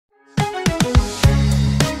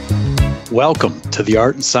Welcome to the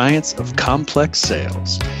Art and Science of Complex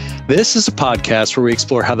Sales. This is a podcast where we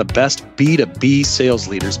explore how the best B2B sales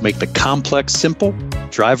leaders make the complex simple,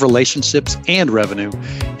 drive relationships and revenue,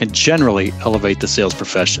 and generally elevate the sales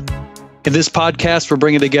profession. In this podcast, we're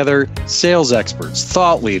bringing together sales experts,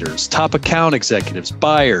 thought leaders, top account executives,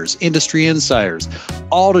 buyers, industry insiders,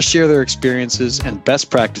 all to share their experiences and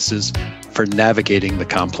best practices for navigating the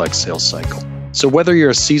complex sales cycle. So whether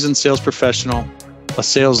you're a seasoned sales professional, a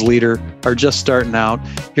sales leader, or just starting out,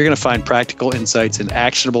 you're going to find practical insights and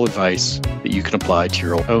actionable advice that you can apply to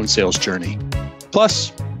your own sales journey.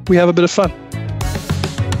 Plus, we have a bit of fun.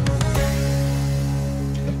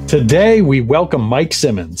 Today, we welcome Mike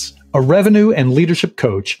Simmons. A revenue and leadership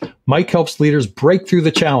coach, Mike helps leaders break through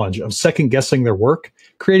the challenge of second-guessing their work,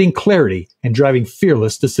 creating clarity, and driving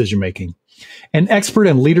fearless decision-making. An expert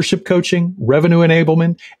in leadership coaching, revenue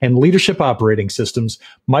enablement, and leadership operating systems,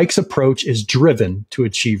 Mike's approach is driven to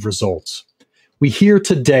achieve results. We hear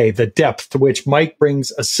today the depth to which Mike brings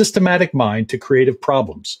a systematic mind to creative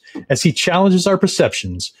problems as he challenges our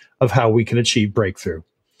perceptions of how we can achieve breakthrough.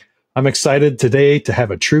 I'm excited today to have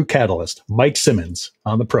a true catalyst, Mike Simmons,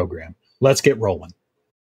 on the program. Let's get rolling.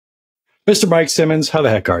 Mr. Mike Simmons, how the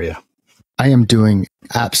heck are you? I am doing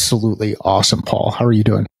absolutely awesome, Paul. How are you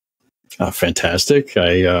doing? Fantastic.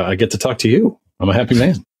 I get to talk to you. I'm a happy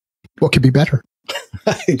man. What could be better?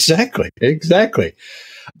 Exactly.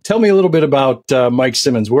 Tell me a little bit about Mike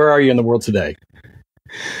Simmons. Where are you in the world today?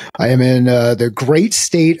 I am in the great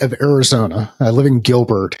state of Arizona. I live in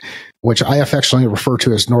Gilbert, which I affectionately refer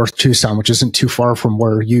to as North Tucson, which isn't too far from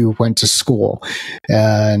where you went to school.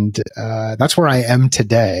 And that's where I am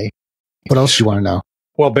today. What else do you want to know?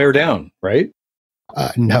 Well, bear down, right?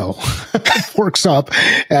 No. Works up.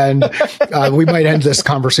 And we might end this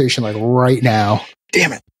conversation like right now.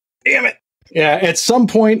 Damn it. Yeah, at some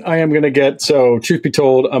point I am going to get, so truth be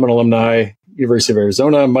told, I'm an alumni, University of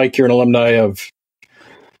Arizona. Mike, you're an alumni of?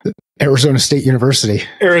 Arizona State University.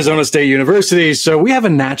 So we have a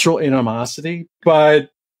natural animosity, but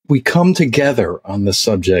we come together on the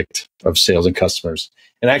subject of sales and customers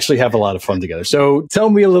and actually have a lot of fun together. So tell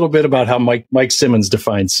me a little bit about how Mike Simmons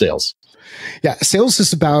defines sales. Yeah, sales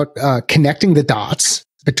is about connecting the dots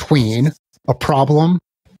between a problem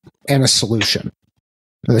and a solution.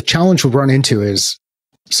 Now, the challenge we run into is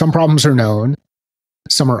some problems are known,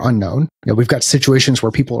 some are unknown. You know, we've got situations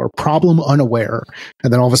where people are problem unaware,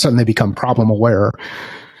 and then all of a sudden they become problem aware.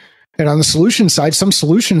 And on the solution side, some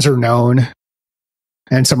solutions are known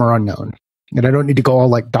and some are unknown. And I don't need to go all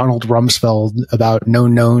like Donald Rumsfeld about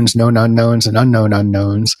known knowns, known unknowns, and unknown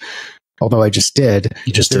unknowns. Although I just did.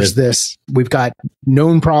 There's this. We've got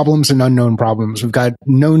known problems and unknown problems. We've got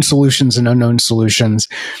known solutions and unknown solutions.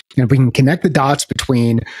 And if we can connect the dots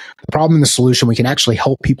between the problem and the solution, we can actually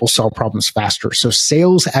help people solve problems faster. So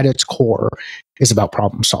sales at its core is about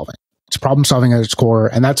problem solving. It's problem solving at its core.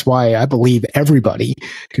 And that's why I believe everybody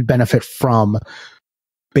could benefit from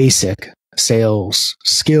basic sales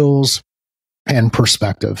skills and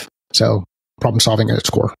perspective. So problem solving at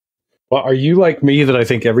its core. Well, are you like me that I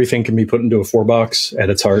think everything can be put into a 4-box at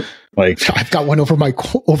its heart? Like I've got one over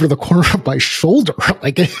the corner of my shoulder.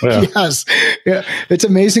 Like, yeah. Yes, yeah. It's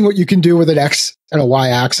amazing what you can do with an X and a Y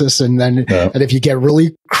axis, and then and if you get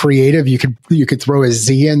really creative, you could throw a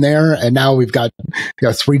Z in there, and now we've got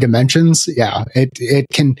 3 dimensions. Yeah,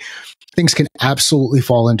 things can absolutely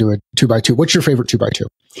fall into a 2x2. What's your favorite 2x2?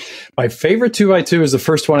 My favorite 2x2 is the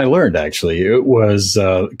first one I learned. Actually, it was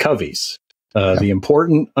Covey's. The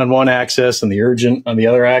important on one axis and the urgent on the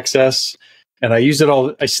other axis. And I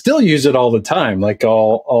still use it all the time. Like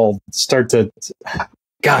I'll start to,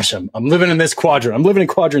 gosh, I'm living in this quadrant. I'm living in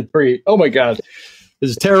quadrant 3. Oh my God, this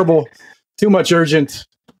is terrible. Too much urgent,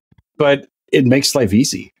 but it makes life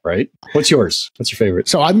easy, right? What's yours? What's your favorite?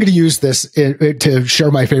 So I'm going to use this to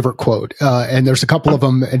share my favorite quote. And there's a couple of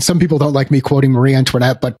them, and some people don't like me quoting Marie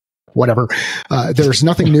Antoinette, but whatever. There's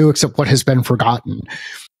nothing new except what has been forgotten.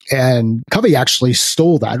 And Covey actually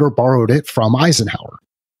stole that or borrowed it from Eisenhower.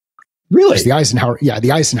 Really? The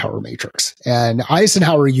Eisenhower matrix. And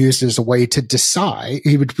Eisenhower used it as a way to decide.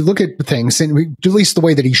 He would look at things, and at least the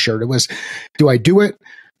way that he shared it was, do I do it?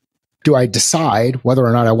 Do I decide whether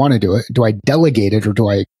or not I want to do it? Do I delegate it, or do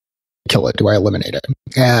I kill it? Do I eliminate it?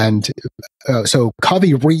 And so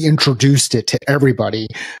Covey reintroduced it to everybody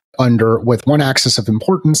with one axis of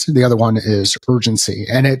importance. The other one is urgency.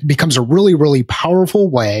 And it becomes a really, really powerful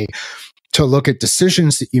way to look at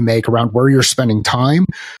decisions that you make around where you're spending time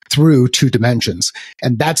through 2 dimensions.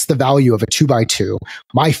 And that's the value of a 2x2.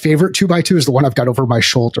 My favorite 2x2 is the one I've got over my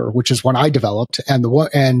shoulder, which is one I developed.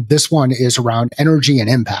 And this one is around energy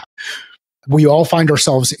and impact. We all find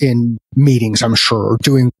ourselves in meetings, I'm sure,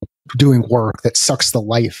 doing doing work that sucks the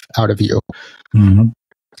life out of you. Mm-hmm.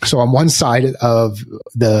 So on one side of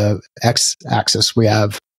the x-axis, we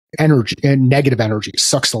have energy, and negative energy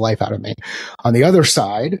sucks the life out of me. On the other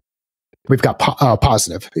side, we've got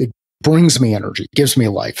positive. It brings me energy, gives me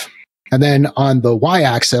life. And then on the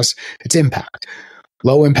y-axis, it's impact.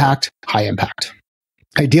 Low impact, high impact.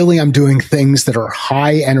 Ideally, I'm doing things that are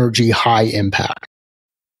high energy, high impact.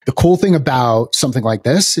 The cool thing about something like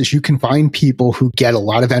this is you can find people who get a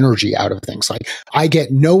lot of energy out of things. Like, I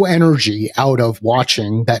get no energy out of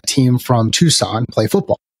watching that team from Tucson play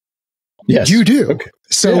football. Yes. You do. Okay.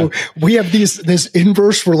 So we have this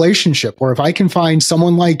inverse relationship where if I can find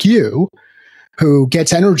someone like you who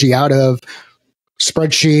gets energy out of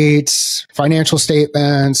spreadsheets, financial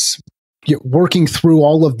statements, working through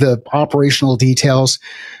all of the operational details,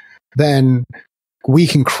 then we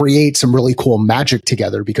can create some really cool magic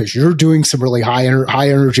together because you're doing some really high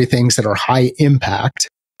energy things that are high impact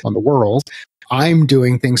on the world. I'm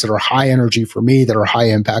doing things that are high energy for me that are high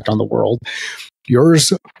impact on the world.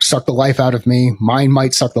 Yours suck the life out of me. Mine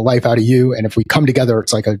might suck the life out of you. And if we come together,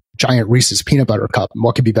 it's like a giant Reese's peanut butter cup. And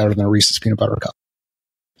what could be better than a Reese's peanut butter cup?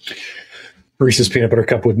 Reese's peanut butter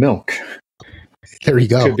cup with milk. There you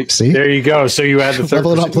go. See? There you go. So you add the third.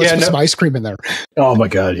 Level it up. Let's put some ice cream in there. Oh my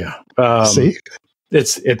God. Yeah. See?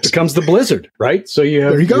 It becomes the Blizzard, right? So you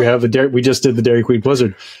have we just did the Dairy Queen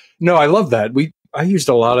Blizzard. No, I love that. I used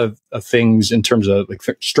a lot of things in terms of like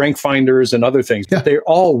strength finders and other things, but they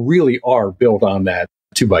all really are built on that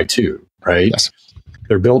 2x2, right? Yes.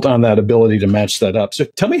 They're built on that ability to match that up. So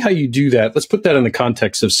tell me how you do that. Let's put that in the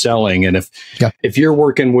context of selling. And if you're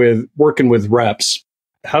working with reps,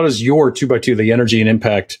 how does your 2x2, the energy and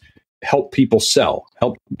impact, help people sell,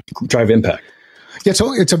 help drive impact? Yeah,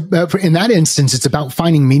 so in that instance, it's about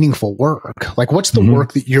finding meaningful work. Like, what's the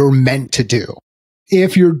work that you're meant to do?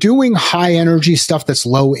 If you're doing high energy stuff that's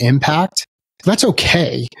low impact, that's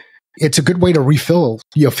okay. It's a good way to fill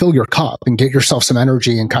your cup and get yourself some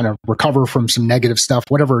energy and kind of recover from some negative stuff,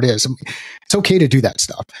 whatever it is. It's okay to do that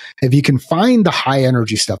stuff. If you can find the high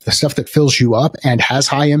energy stuff, the stuff that fills you up and has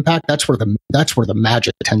high impact, that's where the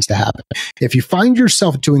magic tends to happen. If you find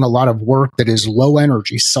yourself doing a lot of work that is low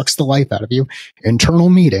energy, sucks the life out of you, internal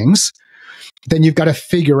meetings, then you've got to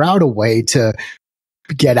figure out a way to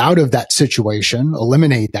get out of that situation,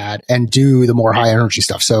 eliminate that, and do the more high energy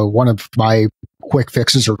stuff. So one of my quick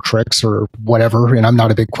fixes or tricks or whatever, and I'm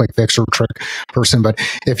not a big quick fix or trick person, but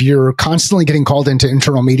if you're constantly getting called into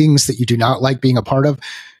internal meetings that you do not like being a part of,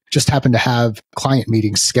 just happen to have client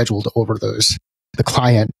meetings scheduled over those. The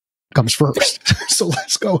client comes first. So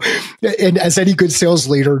let's go. And as any good sales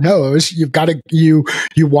leader knows,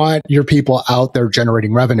 you want your people out there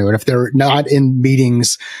generating revenue. And if they're not in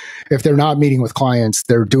meetings, if they're not meeting with clients,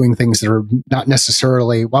 they're doing things that are not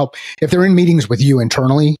necessarily, if they're in meetings with you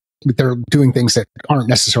internally, they're doing things that aren't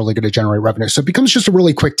necessarily going to generate revenue. So it becomes just a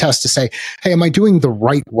really quick test to say, hey, am I doing the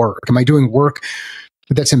right work? Am I doing work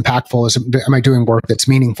that's impactful? Am I doing work that's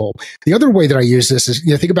meaningful? The other way that I use this is,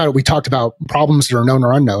 think about it. We talked about problems that are known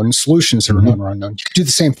or unknown and solutions that are known or unknown. You could do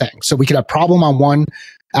the same thing. So we could have problem on one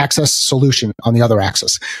axis, solution on the other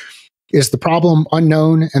axis. Is the problem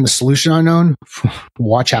unknown and the solution unknown?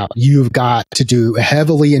 Watch out. You've got to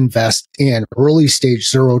heavily invest in early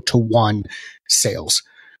stage 0 to 1 sales.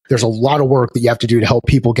 There's a lot of work that you have to do to help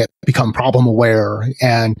people become problem aware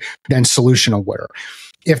and then solution aware.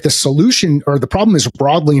 If the solution or the problem is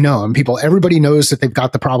broadly known, everybody knows that they've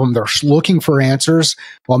got the problem, they're looking for answers.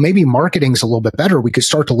 Well, maybe marketing's a little bit better. We could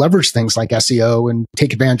start to leverage things like SEO and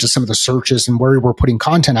take advantage of some of the searches and where we're putting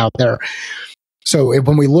content out there. So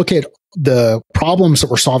when we look at the problems that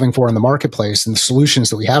we're solving for in the marketplace and the solutions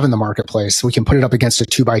that we have in the marketplace, we can put it up against a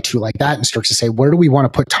 2x2 like that and start to say, where do we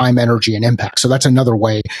want to put time, energy, and impact? So that's another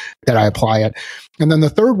way that I apply it. And then the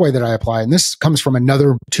third way that I apply, and this comes from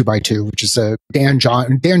another 2x2, which is Dan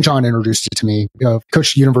John introduced it to me,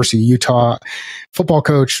 coach at University of Utah, football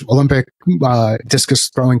coach, Olympic discus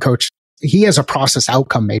throwing coach. He has a process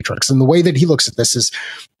outcome matrix. And the way that he looks at this is,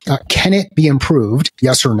 can it be improved?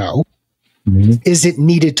 Yes or no? Is it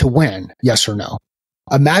needed to win? Yes or no?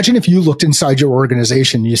 Imagine if you looked inside your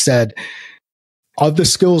organization and you said, of the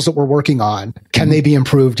skills that we're working on, can they be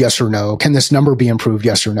improved? Yes or no? Can this number be improved?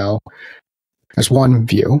 Yes or no? As one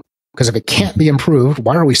view. Because if it can't be improved,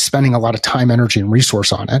 why are we spending a lot of time, energy, and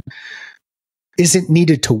resource on it? Is it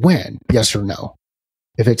needed to win? Yes or no?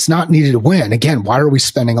 If it's not needed to win, again, why are we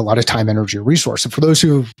spending a lot of time, energy, and resource? And for those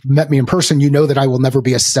who've met me in person, you know that I will never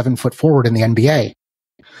be a 7-foot forward in the NBA.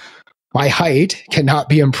 My height cannot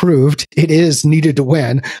be improved. It is needed to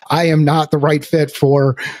win. I am not the right fit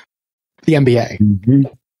for the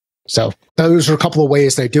NBA. So those are a couple of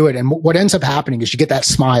ways they do it. And what ends up happening is you get that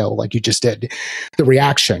smile like you just did, the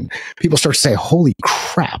reaction. People start to say, holy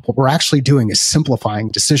crap, what we're actually doing is simplifying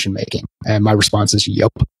decision making. And my response is,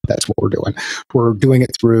 yep, that's what we're doing. We're doing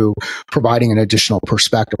it through providing an additional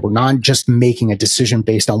perspective. We're not just making a decision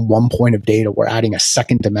based on one point of data. We're adding a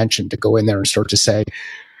second dimension to go in there and start to say,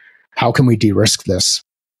 how can we de-risk this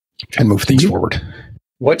and move things forward?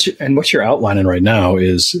 What you're outlining right now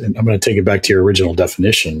is, and I'm going to take it back to your original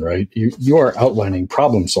definition, right? You are outlining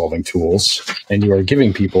problem-solving tools, and you are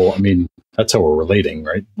giving people, I mean, that's how we're relating,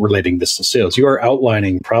 right? Relating this to sales. You are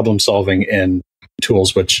outlining problem-solving and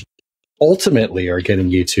tools which ultimately are getting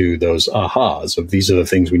you to those ahas of these are the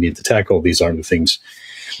things we need to tackle. These are the things.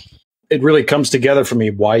 It really comes together for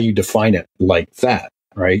me why you define it like that,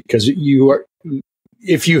 right? Because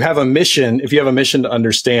if you have a mission to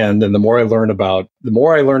understand, and the more I learn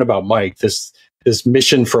about Mike, this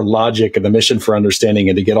mission for logic and the mission for understanding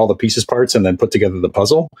and to get all the pieces parts and then put together the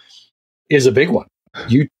puzzle is a big one.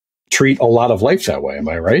 You treat a lot of life that way. Am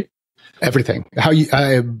I right? Everything.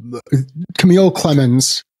 Camille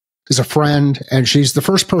Clemens is a friend, and she's the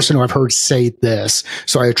first person who I've heard say this.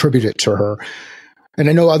 So I attribute it to her. And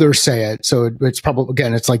I know others say it. So it's probably,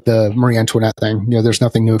 again, it's like the Marie Antoinette thing. There's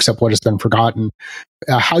nothing new except what has been forgotten.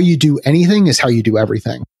 How you do anything is how you do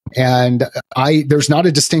everything. And there's not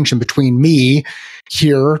a distinction between me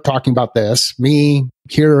here talking about this, me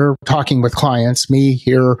here talking with clients, me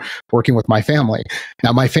here working with my family.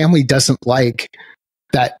 Now, my family doesn't like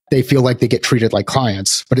that they feel like they get treated like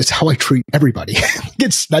clients, but it's how I treat everybody.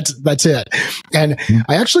 That's it. And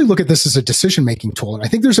I actually look at this as a decision-making tool. And I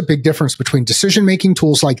think there's a big difference between decision-making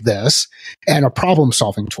tools like this and a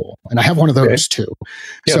problem-solving tool. And I have one of those too.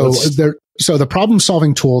 Yeah, so the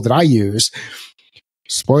problem-solving tool that I use,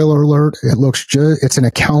 spoiler alert, it's an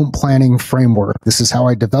account planning framework. This is how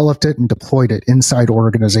I developed it and deployed it inside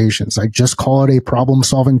organizations. I just call it a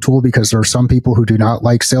problem-solving tool because there are some people who do not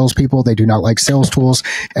like salespeople. They do not like sales tools.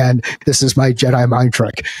 And this is my Jedi mind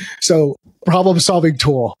trick. So problem-solving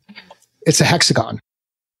tool, it's a hexagon.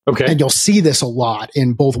 Okay. And you'll see this a lot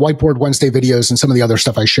in both Whiteboard Wednesday videos and some of the other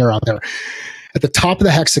stuff I share out there. At the top of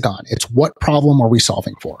the hexagon, it's what problem are we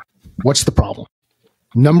solving for? What's the problem?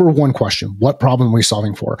 Number one question, what problem are we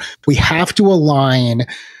solving for? We have to align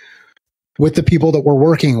with the people that we're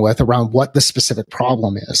working with around what the specific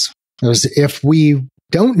problem is. Because if we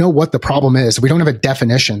don't know what the problem is, we don't have a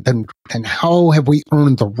definition, then how have we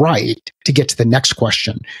earned the right to get to the next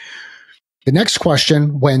question? The next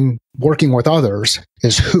question when working with others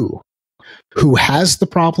is who? Who has the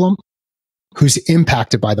problem? Who's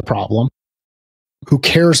impacted by the problem? Who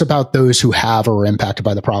cares about those who have or are impacted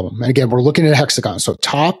by the problem? And again, we're looking at a hexagon. So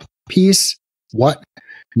top piece, what?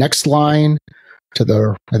 Next line to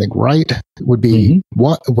the, I think, right would be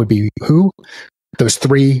what? Would be who? Those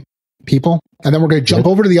three people. And then we're going to jump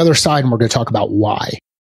over to the other side and we're going to talk about why.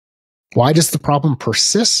 Why does the problem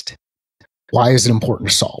persist? Why is it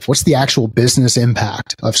important to solve? What's the actual business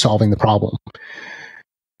impact of solving the problem?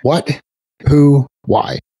 What? Who?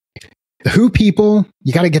 Why? The who people,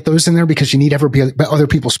 you got to get those in there because you need other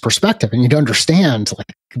people's perspective and you need to understand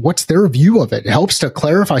like what's their view of it. It helps to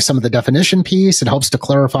clarify some of the definition piece. It helps to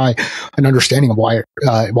clarify an understanding of why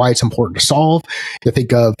it's important to solve. You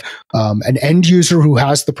think of an end user who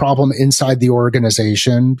has the problem inside the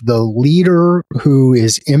organization, the leader who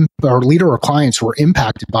is leader or clients who are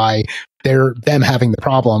impacted by them having the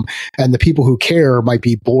problem, and the people who care might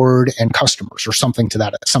be board and customers or something to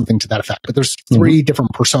that effect. But there's three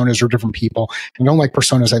different personas or different people. I don't like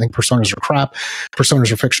personas. I think personas are crap.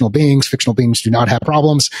 Personas are fictional beings. Fictional beings do not have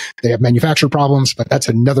problems. They have manufactured problems, but that's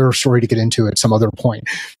another story to get into at some other point.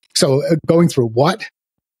 So going through what,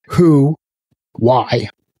 who, why.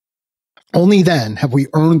 Only then have we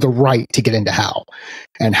earned the right to get into how.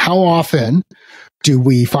 And how often do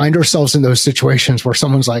we find ourselves in those situations where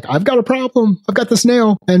someone's like, I've got a problem, I've got this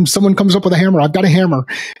nail, and someone comes up with a hammer, I've got a hammer,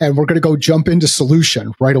 and we're going to go jump into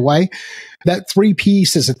solution right away. That three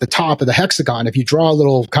piece is at the top of the hexagon. If you draw a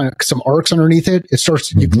little kind of some arcs underneath it, it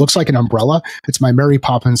starts, it looks like an umbrella. It's my Mary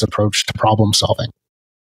Poppins approach to problem solving.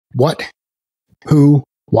 What, who,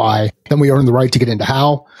 why, then we earn the right to get into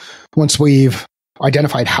how. Once we've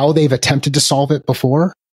identified how they've attempted to solve it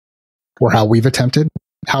before, or how we've attempted,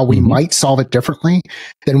 how we might solve it differently,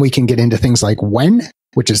 then we can get into things like when,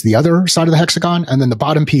 which is the other side of the hexagon. And then the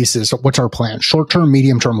bottom piece is what's our plan? Short term,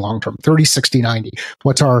 medium term, long term, 30, 60, 90.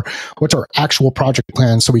 What's our actual project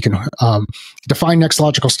plan so we can define next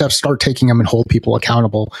logical steps, start taking them and hold people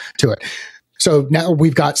accountable to it. So now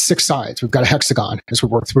we've got 6 sides. We've got a hexagon as we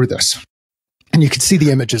work through this. And you can see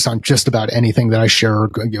the images on just about anything that I share.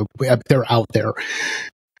 They're out there.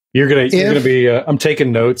 You're gonna be. I'm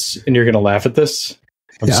taking notes, and you're gonna laugh at this.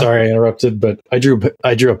 I'm sorry I interrupted, but I drew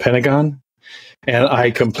a pentagon, and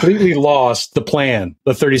I completely lost the plan,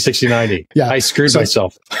 the 30, 60, 90. Yeah, I screwed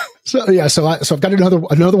myself. So I've got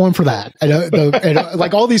another one for that, and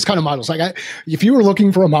like all these kind of models. Like if you were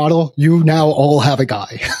looking for a model, you now all have a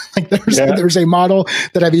guy. Like there's a model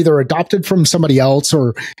that I've either adopted from somebody else,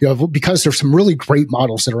 or because there's some really great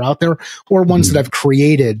models that are out there, or ones that I've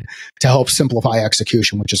created to help simplify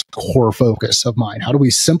execution, which is a core focus of mine. How do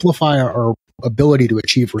we simplify our ability to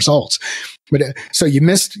achieve results? But so you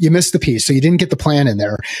missed the piece, so you didn't get the plan in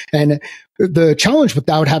there. And the challenge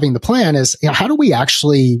without having the plan is, how do we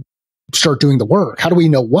actually start doing the work? How do we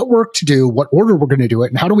know what work to do, what order we're going to do it,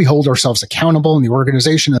 and how do we hold ourselves accountable, and the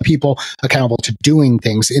organization and the people accountable to doing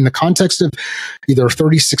things in the context of either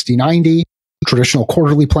 30, 60, 90, traditional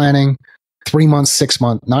quarterly planning, 3 months, 6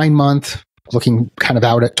 month, 9 month, looking kind of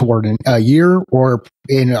out toward a year, or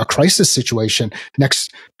in a crisis situation,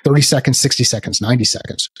 next 30 seconds, 60 seconds, 90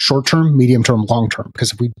 seconds, short term, medium term, long term.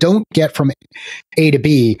 Because if we don't get from A to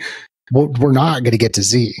B, we're not going to get to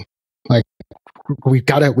Z. Like we've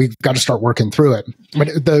got to start working through it.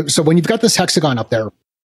 But so when you've got this hexagon up there,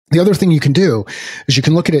 the other thing you can do is you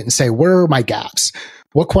can look at it and say, where are my gaps?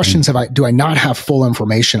 What questions do I not have full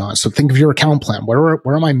information on? So think of your account plan.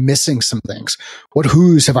 Where am I missing some things? What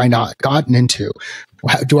who's have I not gotten into?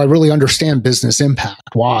 Do I really understand business impact?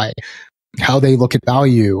 Why? How they look at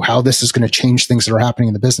value, how this is going to change things that are happening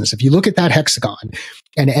in the business. If you look at that hexagon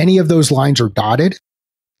and any of those lines are dotted,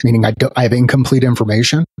 meaning I have incomplete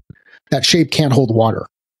information, that shape can't hold water.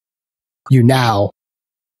 You now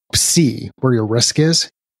see where your risk is.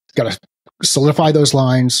 You've got to solidify those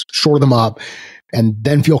lines, shore them up, and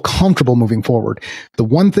then feel comfortable moving forward. The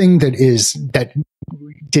one thing that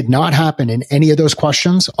did not happen in any of those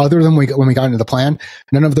questions, other than when we got into the plan,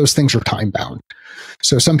 none of those things are time bound.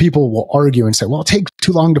 So some people will argue and say, well, it'll take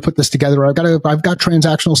too long to put this together. I've got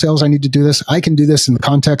transactional sales. I need to do this. I can do this in the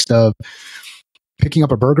context of picking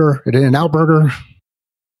up a burger at In-N-Out Burger.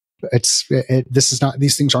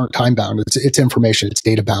 These things aren't time bound. It's information. It's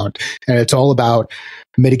data bound, and it's all about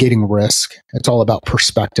mitigating risk. It's all about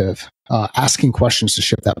perspective, asking questions to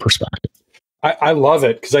shift that perspective. I love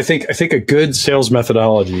it, because I think a good sales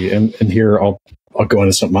methodology, and here I'll go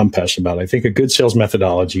into something I'm passionate about. I think a good sales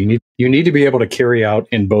methodology, you need to be able to carry out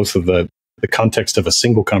in both of the context of a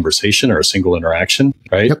single conversation or a single interaction,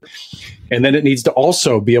 right? Yep. And then it needs to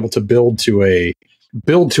also be able to build to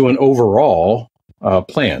an overall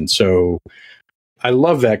plan. So I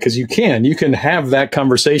love that, because you can have that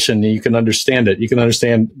conversation and you can understand it. You can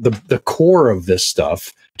understand the core of this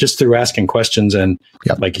stuff just through asking questions. And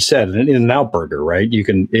like you said, an In-N-Out Burger, right?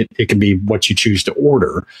 It can be what you choose to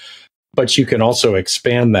order, but you can also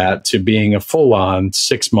expand that to being a full-on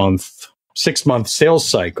 6 month sales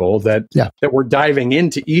cycle that we're diving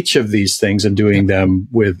into each of these things and doing them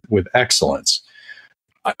with excellence.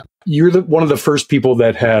 You're one of the first people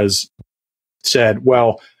that has said,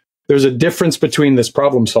 well, there's a difference between this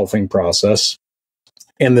problem solving process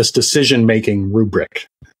and this decision making rubric.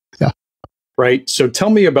 Yeah. Right. So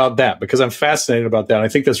tell me about that, because I'm fascinated about that. I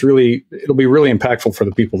think it'll be really impactful for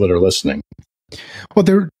the people that are listening. Well,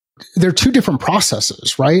 they're two different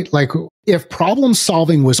processes, right? Like if problem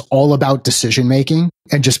solving was all about decision making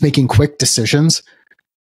and just making quick decisions,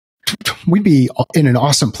 we'd be in an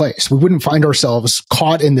awesome place. We wouldn't find ourselves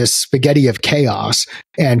caught in this spaghetti of chaos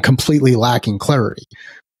and completely lacking clarity.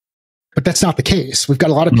 But that's not the case. We've got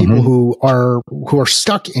a lot of people who are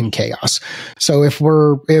stuck in chaos. So if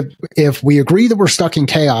we agree that we're stuck in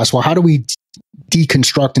chaos, well, how do we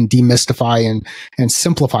deconstruct and demystify and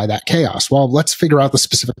simplify that chaos? Well, let's figure out the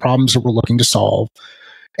specific problems that we're looking to solve.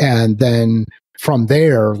 And then from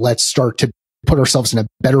there, let's start to put ourselves in a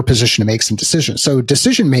better position to make some decisions. So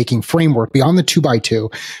decision-making framework beyond the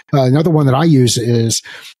 2x2. Another one that I use is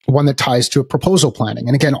one that ties to proposal planning.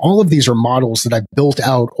 And again, all of these are models that I've built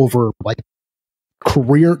out over like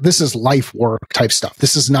career. This is life work type stuff.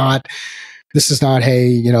 This is not,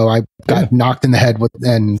 hey, I got knocked in the head with,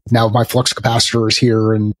 and now my flux capacitor is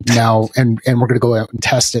here, and now, and we're going to go out and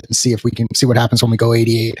test it and see if we can see what happens when we go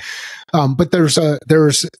 88. But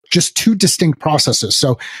there's just two distinct processes.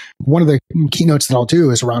 So one of the keynotes that I'll do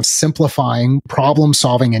is around simplifying problem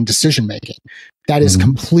solving and decision making. That is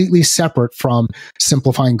completely separate from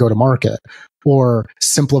simplifying go to market, or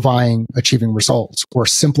simplifying achieving results, or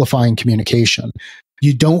simplifying communication.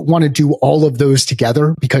 You don't want to do all of those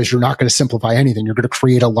together because you're not going to simplify anything. You're going to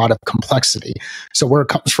create a lot of complexity. So where it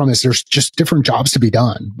comes from is there's just different jobs to be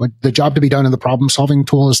done. But the job to be done in the problem solving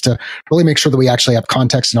tool is to really make sure that we actually have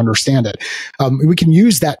context and understand it. We can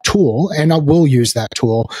use that tool, and I will use that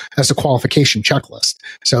tool as a qualification checklist.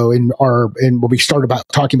 So when we start about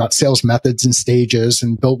talking about sales methods and stages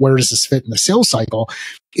and build, where does this fit in the sales cycle?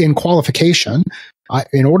 In qualification,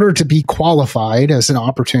 in order to be qualified as an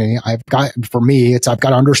opportunity, I've got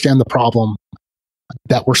to understand the problem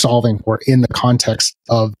that we're solving for in the context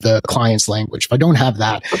of the client's language. If I don't have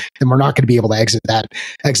that, then we're not going to be able to exit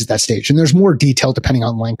that stage. And there's more detail depending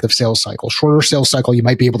on length of sales cycle. Shorter sales cycle, you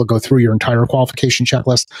might be able to go through your entire qualification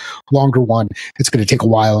checklist. Longer one, it's going to take a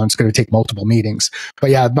while and it's going to take multiple meetings.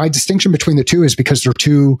 But yeah, my distinction between the two is because they're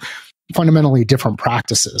two fundamentally different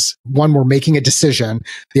practices. One, we're making a decision.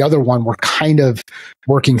 The other one, we're kind of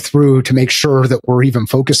working through to make sure that we're even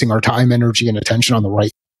focusing our time, energy, and attention on the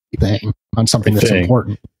right thing, on something that's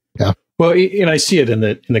important. Yeah. Well, and I see it in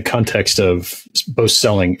the context of both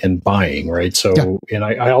selling and buying, right? So, yeah. And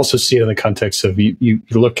I also see it in the context of you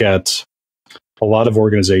look at a lot of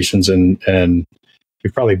organizations, and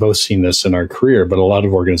we've probably both seen this in our career, but a lot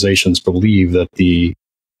of organizations believe that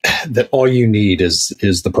that all you need is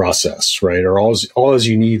the process, right? Or all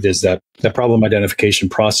you need is that problem identification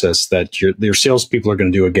process that your salespeople are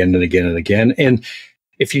going to do again and again and again. And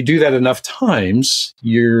if you do that enough times,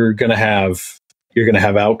 you're going to have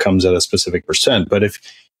outcomes at a specific percent. But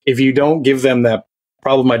if you don't give them that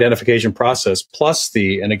problem identification process plus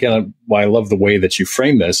and again, why I love the way that you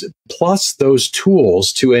frame this, plus those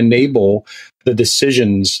tools to enable the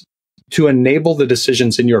decisions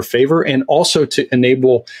in your favor, and also to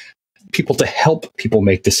enable people to help people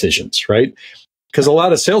make decisions, right? Because a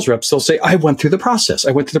lot of sales reps, they'll say, I went through the process.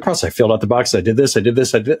 I filled out the box. I did this.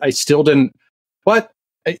 I still didn't. What?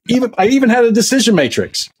 I even had a decision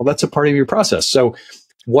matrix. Well, that's a part of your process. So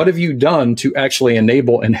what have you done to actually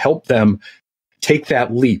enable and help them take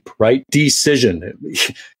that leap, right? Decision,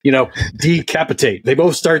 decapitate. They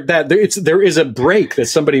both start that. There is a break that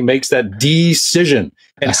somebody makes that decision.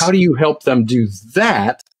 And yes. How do you help them do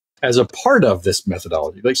that as a part of this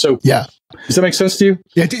methodology? Yeah. Does that make sense to you?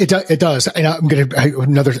 Yeah, it does. And I'm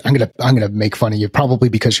gonna make fun of you, probably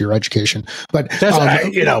because of your education, but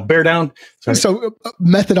bear down. Sorry. So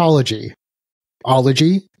methodology,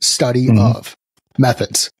 study of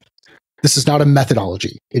methods. This is not a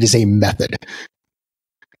methodology. It is a method.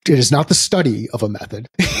 It is not the study of a method.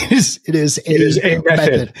 It is a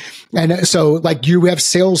method. And so like you have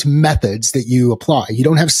sales methods that you apply. You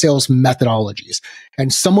don't have sales methodologies.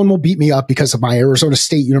 And someone will beat me up because of my Arizona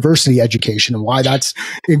State University education and why that's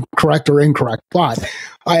incorrect or incorrect. But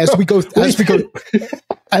as we go through it,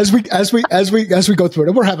 and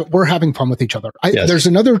we're having fun with each other. Yes. There's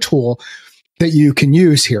another tool that you can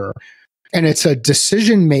use here, and it's a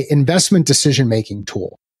investment decision-making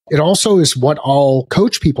tool. It also is what I'll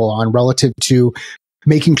coach people on relative to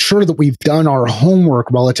making sure that we've done our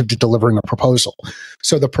homework relative to delivering a proposal.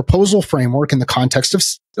 So the proposal framework in the context of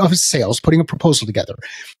sales, putting a proposal together.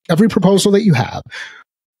 Every proposal that you have,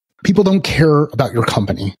 people don't care about your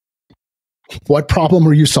company. What problem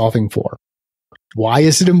are you solving for? Why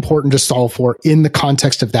is it important to solve for in the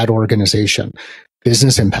context of that organization?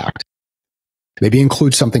 Business impact. Maybe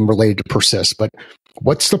include something related to persist, but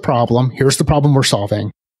what's the problem? Here's the problem we're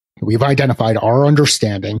solving. We've identified our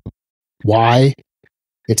understanding, why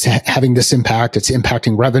it's having this impact. It's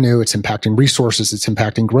impacting revenue. It's impacting resources. It's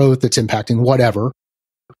impacting growth. It's impacting whatever.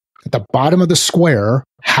 At the bottom of the square,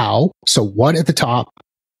 how? So what at the top?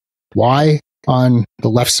 Why on the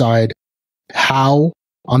left side? How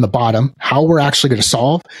on the bottom? How we're actually going to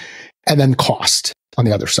solve? And then cost on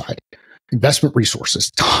the other side. Investment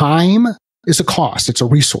resources. Time is a cost. It's a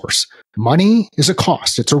resource. Money is a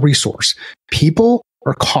cost. It's a resource. People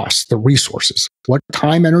are costs, the resources. What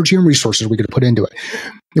time, energy, and resources are we going to put into it?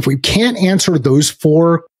 If we can't answer those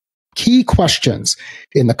four key questions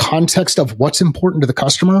in the context of what's important to the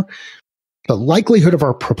customer, the likelihood of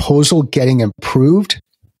our proposal getting approved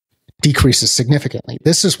decreases significantly.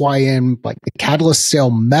 This is why in like the catalyst sale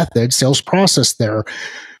method, sales process there,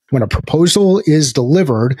 when a proposal is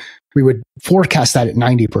delivered, we would forecast that at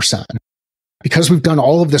 90%. Because we've done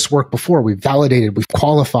all of this work before, we've validated, we've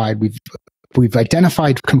qualified, we've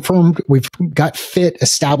identified, confirmed, we've got fit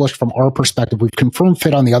established from our perspective. We've confirmed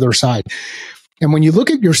fit on the other side. And when you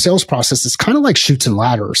look at your sales process, it's kind of like chutes and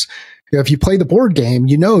ladders. If you play the board game,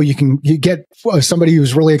 you get somebody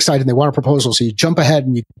who's really excited and they want a proposal. So you jump ahead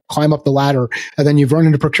and you climb up the ladder, and then you run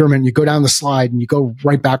into procurement and you go down the slide and you go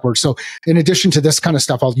right backwards. So in addition to this kind of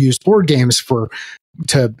stuff, I'll use board games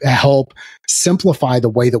to help simplify the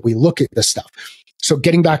way that we look at this stuff. So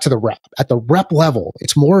getting back to the rep, at the rep level,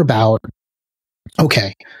 it's more about,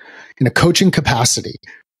 okay, in a coaching capacity,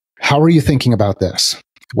 how are you thinking about this?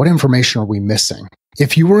 What information are we missing?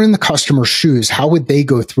 If you were in the customer's shoes, how would they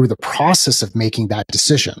go through the process of making that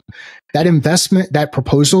decision? That investment, that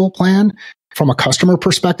proposal plan, from a customer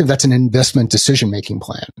perspective, that's an investment decision-making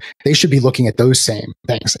plan. They should be looking at those same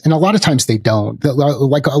things. And a lot of times they don't.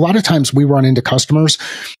 Like a lot of times we run into customers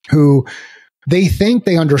who they think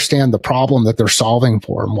they understand the problem that they're solving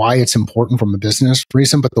for and why it's important from a business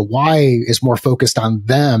reason, but the why is more focused on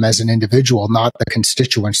them as an individual, not the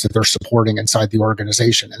constituents that they're supporting inside the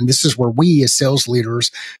organization. And this is where we as sales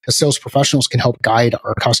leaders, as sales professionals, can help guide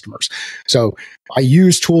our customers. So I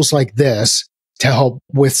use tools like this to help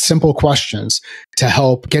with simple questions, to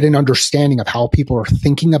help get an understanding of how people are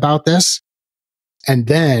thinking about this, and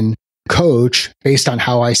then coach based on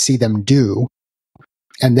how I see them do.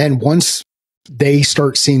 And then once they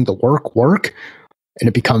start seeing the work,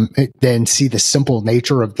 and then see the simple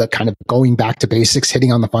nature of the kind of going back to basics,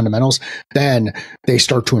 hitting on the fundamentals, then they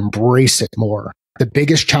start to embrace it more. The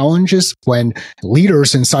biggest challenge is when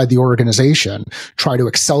leaders inside the organization try to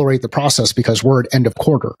accelerate the process because we're at end of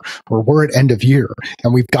quarter or we're at end of year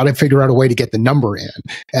and we've got to figure out a way to get the number in,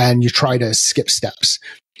 and you try to skip steps.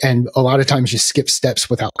 And a lot of times you skip steps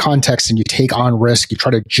without context and you take on risk. You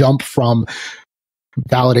try to jump from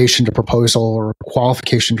validation to proposal or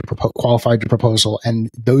qualification to qualified to proposal. And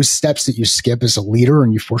those steps that you skip as a leader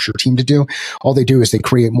and you force your team to do, all they do is they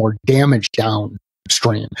create more damage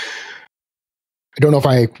downstream. I don't know if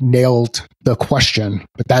I nailed the question,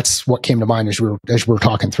 but that's what came to mind as we were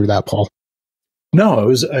talking through that, Paul.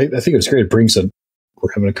 No, I think it was great.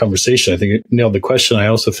 We're having a conversation. I think it nailed the question. I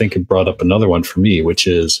also think it brought up another one for me, which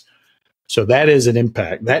is, so that is an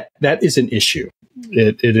impact. That is an issue.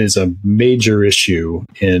 It is a major issue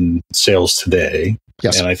in sales today.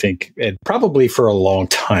 Yes. And I think probably for a long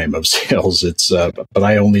time of sales, but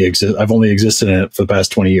I've only existed in it for the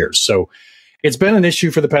past 20 years. So it's been an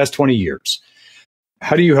issue for the past 20 years.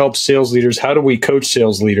 How do you help sales leaders? How do we coach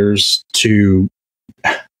sales leaders to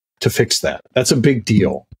fix that? That's a big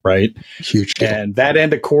deal, right? Huge deal. And that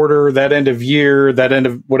end of quarter, that end of year, that end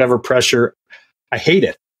of whatever pressure, I hate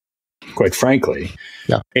it, quite frankly.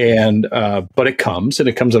 Yeah. And but it comes in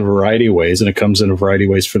a variety of ways, and it comes in a variety of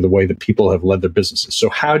ways for the way that people have led their businesses. So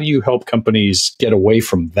how do you help companies get away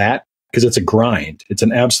from that? Because it's a grind. It's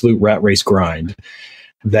an absolute rat race grind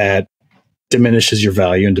that diminishes your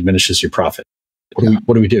value and diminishes your profit.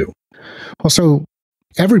 What do we do? Well, so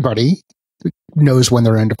everybody knows when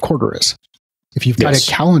their end of quarter is. If you've got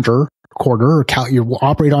a calendar quarter or you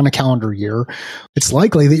operate on a calendar year, it's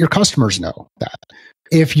likely that your customers know that.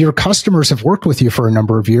 If your customers have worked with you for a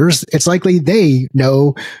number of years, it's likely they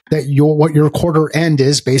know that what your quarter end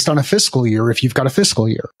is based on a fiscal year if you've got a fiscal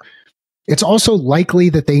year. It's also likely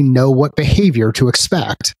that they know what behavior to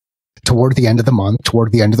expect toward the end of the month,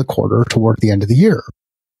 toward the end of the quarter, toward the end of the year.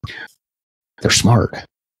 They're smart.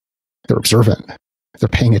 They're observant. They're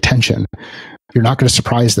paying attention. You're not going to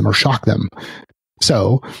surprise them or shock them.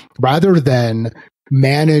 So rather than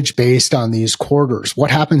manage based on these quarters,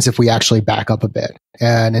 what happens if we actually back up a bit?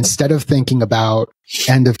 And instead of thinking about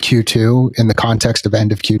end of Q2 in the context of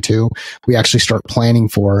end of Q2, we actually start planning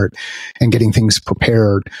for it and getting things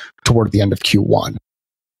prepared toward the end of Q1.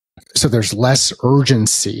 So there's less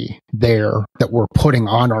urgency there that we're putting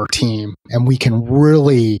on our team, and we can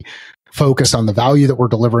really focus on the value that we're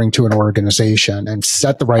delivering to an organization and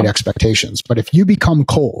set the right expectations. But if you become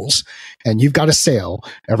Kohl's and you've got a sale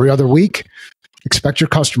every other week, expect your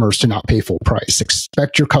customers to not pay full price.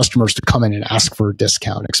 Expect your customers to come in and ask for a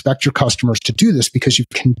discount. Expect your customers to do this because you've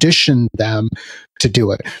conditioned them to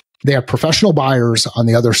do it. They have professional buyers on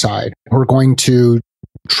the other side who are going to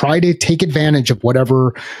try to take advantage of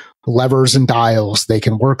whatever levers and dials they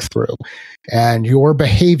can work through. And your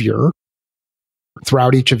behavior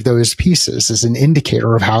throughout each of those pieces is an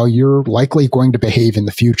indicator of how you're likely going to behave in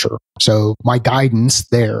the future. So my guidance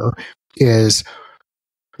there is,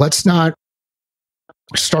 let's not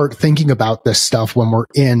start thinking about this stuff when we're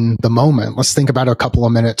in the moment. Let's think about a couple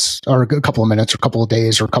of minutes or a couple of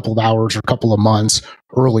days or a couple of hours or a couple of months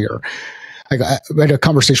earlier. I had a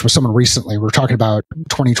conversation with someone recently. We were talking about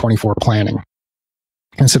 2024 planning.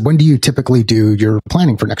 And said, when do you typically do your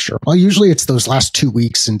planning for next year? Well, usually it's those last 2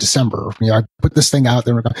 weeks in December. I put this thing out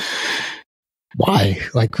there. Why?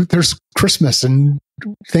 Like, there's Christmas and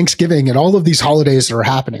Thanksgiving and all of these holidays that are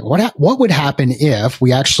happening. What would happen if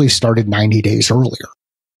we actually started 90 days earlier?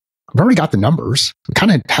 We've already got the numbers. We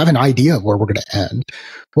kind of have an idea of where we're going to end.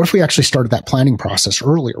 What if we actually started that planning process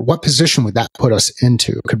earlier? What position would that put us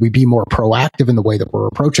into? Could we be more proactive in the way that we're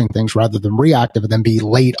approaching things rather than reactive, and then be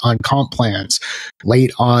late on comp plans,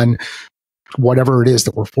 late on whatever it is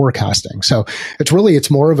that we're forecasting? So it's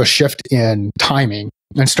more of a shift in timing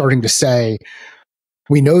and starting to say,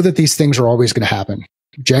 we know that these things are always going to happen.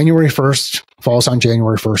 January 1st falls on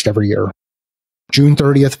January 1st every year. June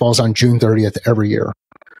 30th falls on June 30th every year.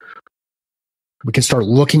 We can start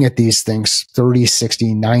looking at these things 30,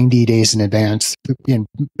 60, 90 days in advance,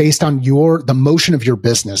 based on the motion of your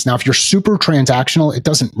business. Now, if you're super transactional, it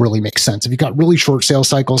doesn't really make sense. If you've got really short sales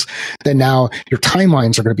cycles, then now your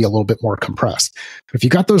timelines are going to be a little bit more compressed. But if you've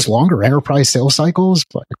got those longer enterprise sales cycles,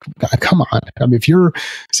 come on. I mean, if your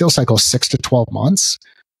sales cycle is 6 to 12 months,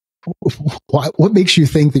 what makes you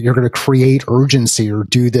think that you're going to create urgency or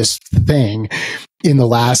do this thing in the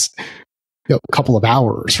last couple of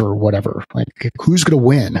hours or whatever? Like, who's going to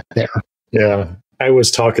win there? Yeah. I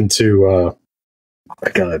was talking to,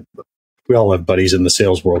 we all have buddies in the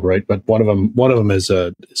sales world, right? But one of them is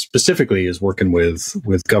specifically is working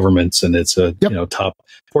with governments, and it's a top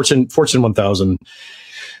Fortune 1000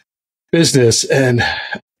 business,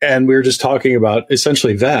 and we were just talking about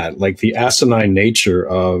essentially that, like the asinine nature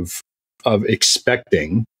of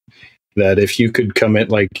expecting that if you could come in,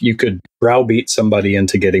 like you could browbeat somebody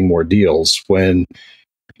into getting more deals, when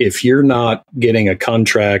if you're not getting a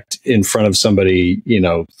contract in front of somebody,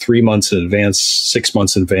 3 months in advance, 6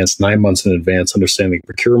 months in advance, 9 months in advance, understanding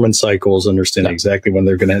procurement cycles, understanding exactly when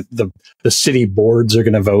they're going to, the city boards are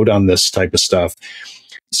going to vote on this type of stuff.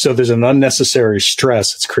 So there's an unnecessary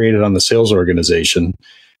stress that's created on the sales organization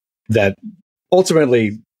that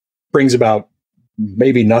ultimately brings about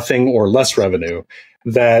maybe nothing or less revenue.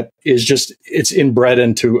 That is just, it's inbred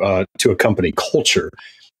into a company culture.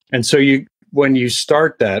 And so when you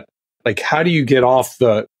start that, like, how do you get off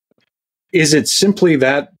is it simply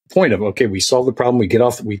that point of, okay, we solve the problem, we get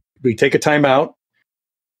off, we take a time out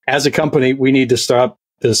as a company, we need to stop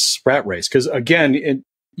this rat race. Because again,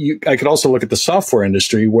 I could also look at the software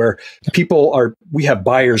industry where we have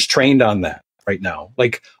buyers trained on that right now,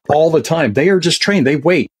 like all the time. They are just trained. They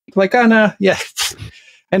wait, like, oh, no, yeah.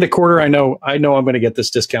 End of quarter, I know I'm going to get this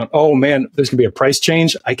discount. Oh man, there's going to be a price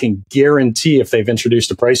change. I can guarantee if they've introduced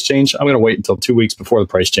a price change, I'm going to wait until 2 weeks before the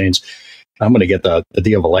price change. I'm going to get the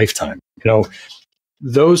deal of a lifetime.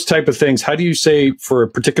 Those type of things. How do you say for a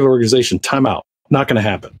particular organization, time out? Not going to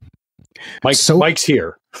happen. Mike's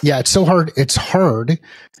here. Yeah, it's so hard. It's hard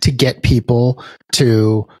to get people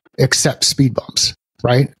to accept speed bumps,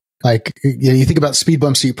 right? Like, you think about speed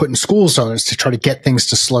bumps that you put in school zones to try to get things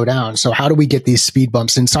to slow down. So how do we get these speed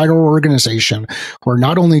bumps inside our organization, where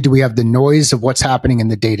not only do we have the noise of what's happening in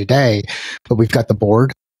the day to day, but we've got the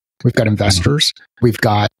board, we've got investors, we've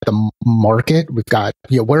got the market, we've got,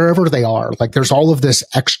 wherever they are, like there's all of this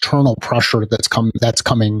external pressure that's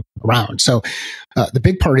coming around. So the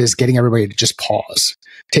big part is getting everybody to just pause,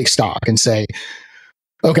 take stock and say,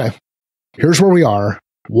 okay, here's where we are.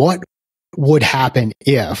 What would happen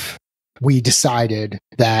if we decided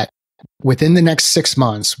that within the next 6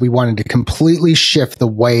 months, we wanted to completely shift the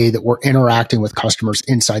way that we're interacting with customers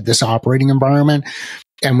inside this operating environment?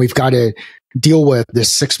 And we've got to deal with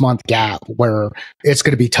this 6-month gap where it's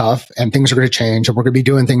going to be tough and things are going to change, and we're going to be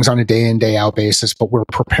doing things on a day in, day out basis, but we're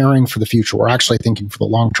preparing for the future. We're actually thinking for the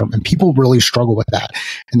long term. And people really struggle with that.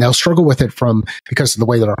 And they'll struggle with it because of the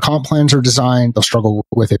way that our comp plans are designed. They'll struggle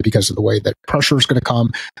with it because of the way that pressure is going to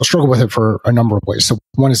come. They'll struggle with it for a number of ways. So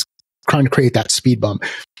one is trying to create that speed bump.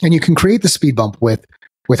 And you can create the speed bump with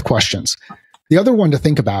questions. The other one to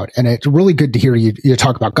think about, and it's really good to hear you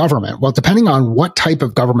talk about government. Well, depending on what type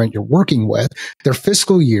of government you're working with, their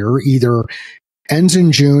fiscal year either ends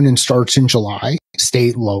in June and starts in July,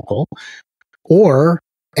 state, local, or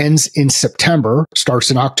ends in September, starts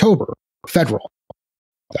in October, federal.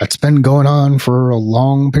 That's been going on for a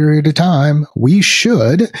long period of time. We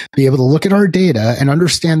should be able to look at our data and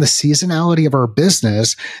understand the seasonality of our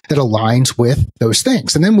business that aligns with those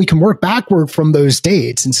things. And then we can work backward from those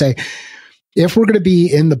dates and say, if we're going to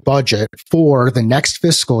be in the budget for the next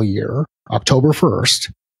fiscal year, October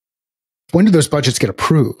 1st, when do those budgets get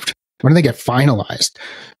approved? When do they get finalized?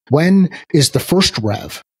 When is the first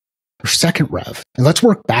rev or second rev? And let's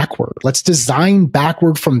work backward. Let's design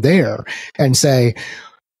backward from there and say,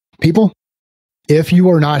 people, if you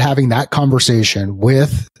are not having that conversation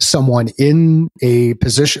with someone in a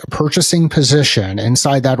purchasing position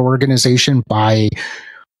inside that organization by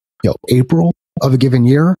April of a given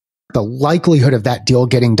year, the likelihood of that deal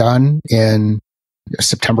getting done in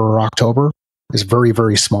September or October is very,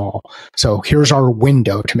 very small. So here's our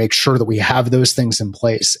window to make sure that we have those things in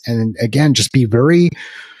place. And again, just be very,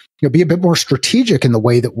 be a bit more strategic in the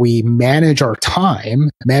way that we manage our time,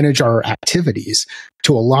 manage our activities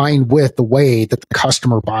to align with the way that the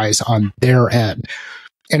customer buys on their end.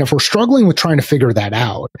 And if we're struggling with trying to figure that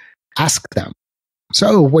out, ask them.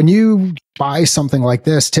 So when you buy something like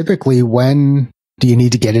this, typically when do you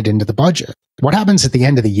need to get it into the budget? What happens at the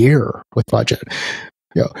end of the year with budget?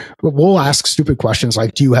 We'll ask stupid questions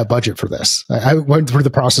like, do you have budget for this? I went through the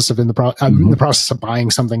process of I'm in the process of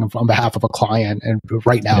buying something on behalf of a client and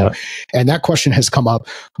right now. Yeah. And that question has come up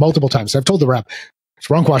multiple times. I've told the rep, it's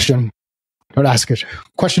the wrong question. Don't ask it.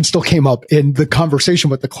 Question still came up in the conversation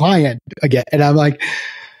with the client again. And I'm like,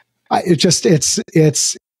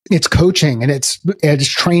 it's coaching and it's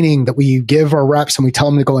training that we give our reps and we tell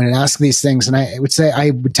them to go in and ask these things. And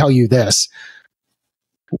I would tell you this.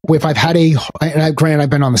 If I've had granted, I've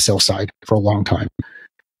been on the sales side for a long time.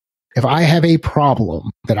 If I have a problem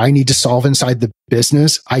that I need to solve inside the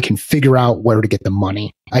business, I can figure out where to get the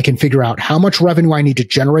money. I can figure out how much revenue I need to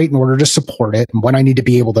generate in order to support it and when I need to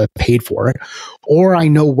be able to pay for it. Or I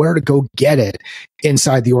know where to go get it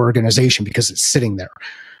inside the organization because it's sitting there.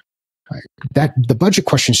 That the budget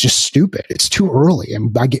question is just stupid. It's too early,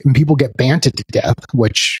 and people get banted to death,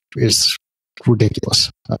 which is ridiculous.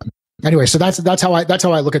 Anyway, so that's how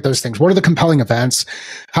I look at those things. What are the compelling events?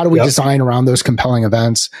 How do we design around those compelling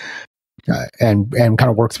events, and kind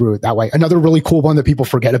of work through it that way? Another really cool one that people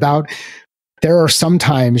forget about. There are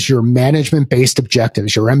sometimes your management-based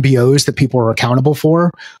objectives, your MBOs that people are accountable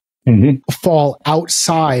for, fall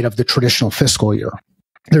outside of the traditional fiscal year.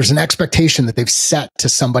 There's an expectation that they've set to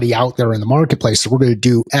somebody out there in the marketplace that we're going to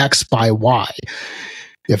do X by Y.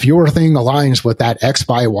 If your thing aligns with that X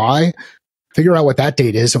by Y, figure out what that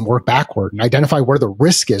date is and work backward and identify where the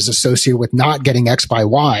risk is associated with not getting X by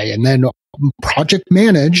Y, and then project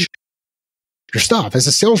manage your stuff. As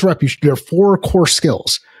a sales rep, there are 4 core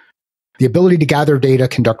skills: the ability to gather data,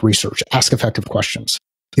 conduct research, ask effective questions,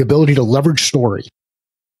 the ability to leverage story,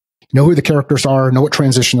 know who the characters are, know what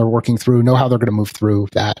transition they're working through, know how they're going to move through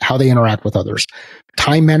that, how they interact with others,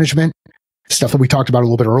 time management, stuff that we talked about a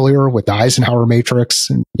little bit earlier with the Eisenhower matrix,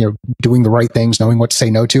 and doing the right things, knowing what to say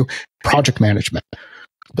no to, project management,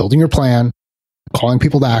 building your plan, calling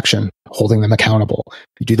people to action, holding them accountable.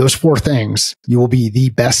 If you do those 4 things, you will be the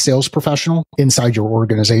best sales professional inside your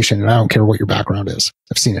organization. And I don't care what your background is.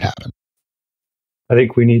 I've seen it happen. I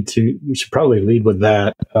think we should probably lead with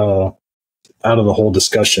that out of the whole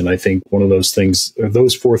discussion. I think one of those things,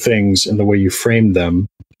 those 4 things, and the way you framed them,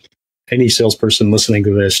 any salesperson listening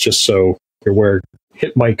to this, just so you're aware,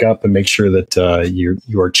 hit Mike up and make sure that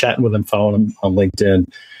you are chatting with him, following him on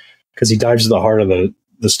LinkedIn, because he dives to the heart of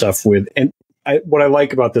the stuff with. And what I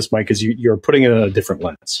like about this, Mike, is you're putting it in a different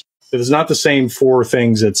lens. It is not the same 4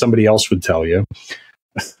 things that somebody else would tell you,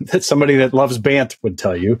 that somebody that loves BANT would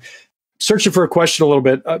tell you. Searching for a question a little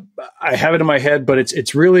bit, I have it in my head, but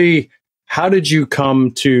it's really, how did you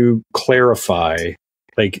come to clarify?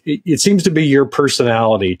 Like, it seems to be your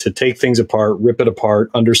personality to take things apart, rip it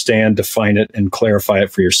apart, understand, define it, and clarify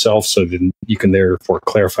it for yourself, so then you can therefore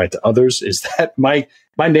clarify it to others. Is that am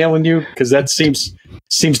I nailing you? Because that seems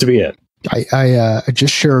to be it. I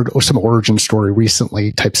just shared some origin story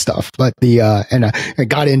recently type stuff, but I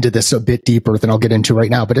got into this a bit deeper than I'll get into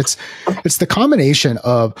right now. But it's the combination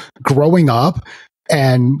of growing up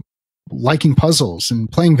and liking puzzles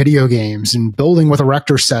and playing video games and building with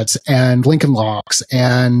erector sets and Lincoln Logs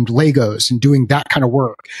and Legos and doing that kind of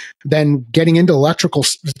work. Then getting into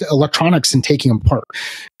electronics and taking them apart.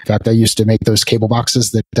 In fact, I used to make those cable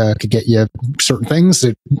boxes that could get you certain things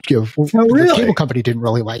that the cable company didn't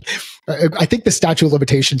really like. I think the statute of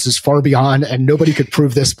limitations is far beyond, and nobody could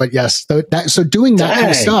prove this, but yes. So doing that kind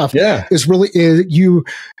of stuff is really, you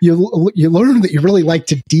learn that you really like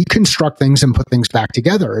to deconstruct things and put things back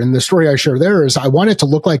together. And the story I share there is I want it to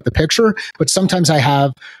look like the picture, but sometimes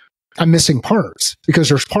I'm missing parts because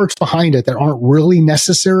there's parts behind it that aren't really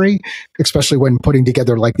necessary, especially when putting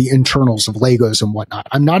together like the internals of Legos and whatnot.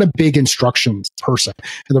 I'm not a big instruction person.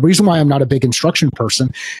 And the reason why I'm not a big instruction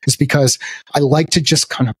person is because I like to just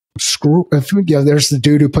kind of screw. There's the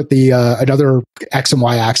dude who put the another X and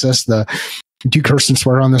Y axis. Do you curse and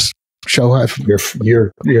swear on this show?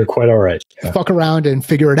 You're quite all right. Yeah. Fuck around and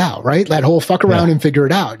figure it out, right? That whole fuck around and figure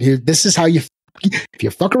it out. This is how you. If you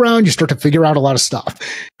fuck around, you start to figure out a lot of stuff.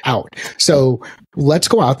 out. So let's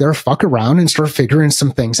go out there, fuck around and start figuring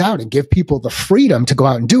some things out and give people the freedom to go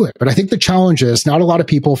out and do it. But I think the challenge is not a lot of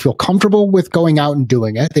people feel comfortable with going out and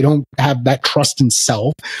doing it. They don't have that trust in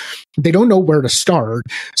self. They don't know where to start.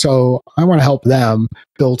 So I want to help them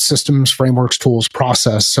build systems, frameworks, tools,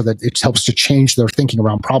 process so that it helps to change their thinking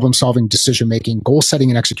around problem solving, decision making, goal setting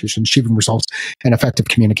and execution, achieving results, and effective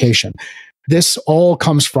communication. This all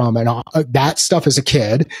comes from that stuff as a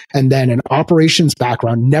kid, and then an operations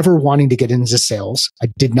background, never wanting to get into sales. I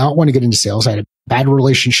did not want to get into sales. I had a bad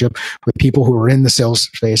relationship with people who were in the sales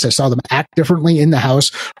space. I saw them act differently in the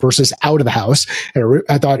house versus out of the house. And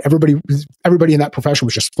I thought everybody in that profession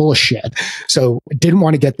was just full of shit. So I didn't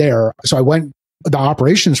want to get there. So I went the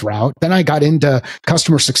operations route. Then I got into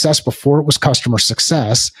customer success before it was customer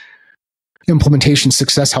success, implementation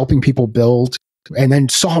success, helping people build, and then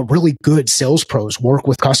saw really good sales pros work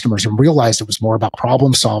with customers and realized it was more about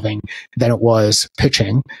problem solving than it was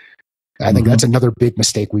pitching. I think that's another big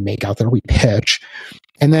mistake we make out there. We pitch.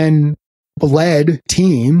 And then led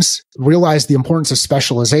teams, realized the importance of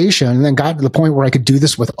specialization, and then got to the point where I could do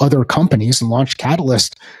this with other companies and launched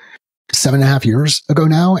Catalyst 7.5 years ago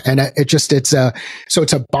now. And so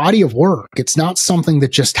it's a body of work. It's not something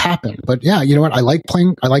that just happened. But yeah, you know what? I like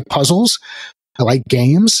puzzles. I like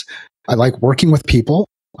games. I like working with people.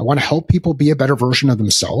 I want to help people be a better version of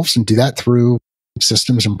themselves and do that through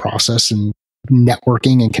systems and process and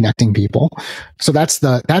networking and connecting people. So that's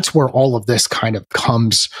where all of this kind of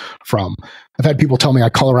comes from. I've had people tell me I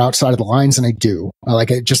color outside of the lines, and I do. I like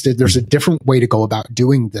it. Just there's a different way to go about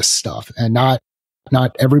doing this stuff, and not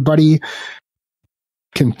everybody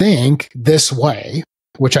can think this way,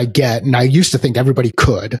 which I get. And I used to think everybody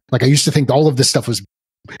could. Like I used to think all of this stuff was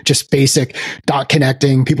just basic dot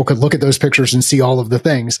connecting. People could look at those pictures and see all of the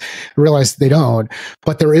things. I realize they don't,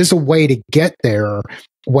 but there is a way to get there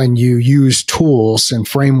when you use tools and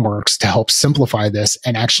frameworks to help simplify this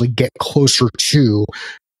and actually get closer to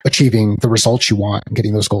achieving the results you want and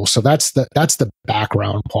getting those goals. So that's the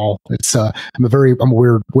background, Paul. It's I'm a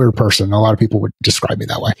weird person. A lot of people would describe me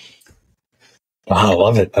that way. Wow, I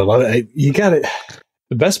love it. You got it.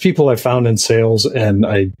 The best people I found in sales, and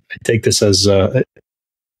I take this as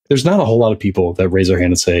there's not a whole lot of people that raise their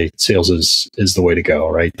hand and say sales is the way to go,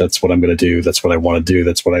 right? That's what I'm going to do. That's what I want to do.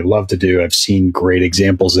 That's what I love to do. I've seen great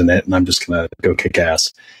examples in it, and I'm just going to go kick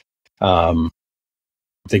ass.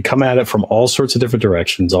 They come at it from all sorts of different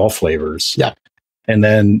directions, all flavors. Yeah. And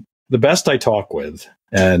then the best I talk with,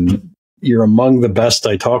 and you're among the best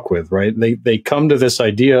I talk with, right? They come to this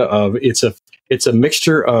idea of it's a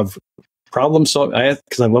mixture of problem solving,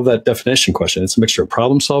 because I love that definition question. It's a mixture of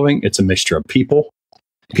problem solving. It's a mixture of people.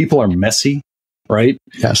 People are messy, right?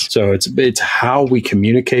 Yes. So it's how we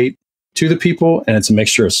communicate to the people, and it's a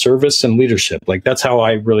mixture of service and leadership. Like that's how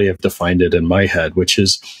I really have defined it in my head, which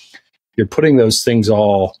is you're putting those things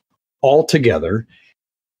all together.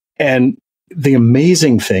 And the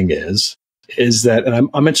amazing thing is that, and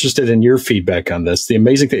I'm interested in your feedback on this. The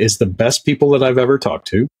amazing thing is the best people that I've ever talked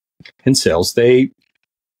to in sales,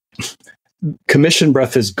 commission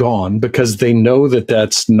breath is gone because they know that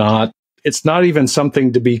it's not even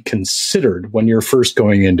something to be considered when you're first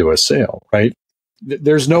going into a sale, right?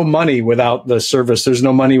 There's no money without the service. There's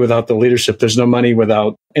no money without the leadership. There's no money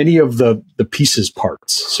without any of the pieces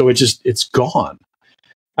parts. So it's gone.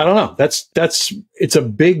 I don't know. It's a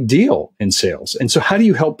big deal in sales. And so how do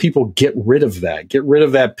you help people get rid of that? Get rid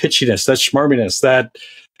of that pitchiness, that schmarminess, that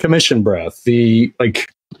commission breath,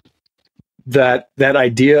 that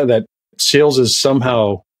idea that sales is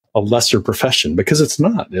somehow a lesser profession, because it's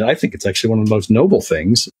not. I think it's actually one of the most noble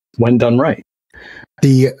things when done right.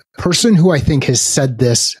 The person who I think has said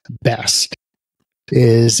this best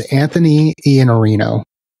is Anthony Iannarino.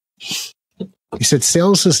 He said,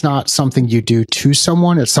 sales is not something you do to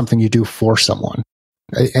someone, it's something you do for someone.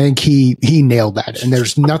 I think he nailed that. And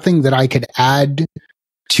there's nothing that I could add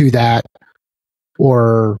to that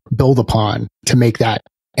or build upon to make that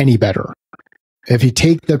any better. If you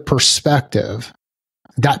take that perspective,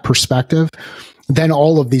 then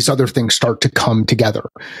all of these other things start to come together.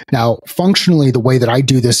 Now, functionally, the way that I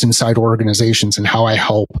do this inside organizations and how I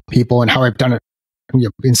help people and how I've done it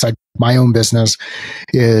inside my own business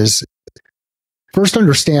is first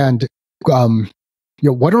understand,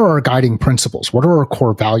 what are our guiding principles? What are our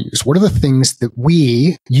core values? What are the things that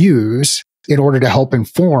we use in order to help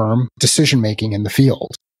inform decision-making in the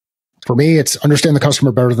field? For me, it's understand the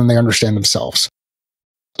customer better than they understand themselves.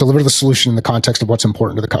 Deliver the solution in the context of what's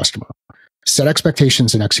important to the customer. Set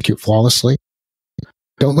expectations and execute flawlessly.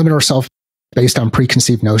 Don't limit ourselves based on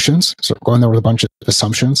preconceived notions. So going there with a bunch of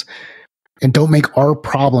assumptions. And don't make our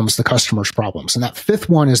problems the customer's problems. And that fifth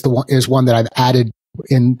one is one that I've added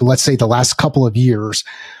in, let's say, the last couple of years,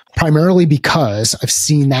 primarily because I've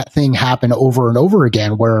seen that thing happen over and over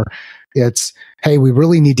again where it's, hey, we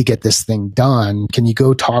really need to get this thing done. Can you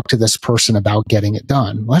go talk to this person about getting it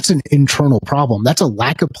done? Well, that's an internal problem. That's a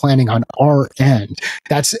lack of planning on our end.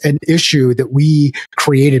 That's an issue that we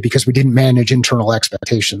created because we didn't manage internal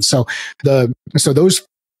expectations. So those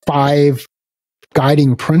 5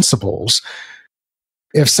 guiding principles,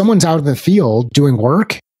 if someone's out in the field doing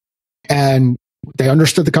work and they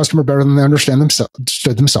understood the customer better than they understood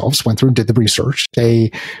themselves, went through and did the research,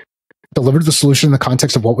 they delivered the solution in the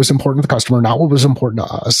context of what was important to the customer, not what was important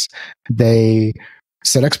to us. They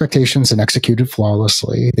set expectations and executed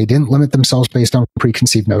flawlessly. They didn't limit themselves based on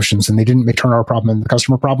preconceived notions, and they didn't turn our problem into the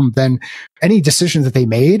customer problem. Then any decision that they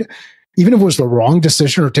made, even if it was the wrong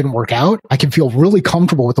decision or it didn't work out, I can feel really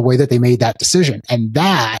comfortable with the way that they made that decision. And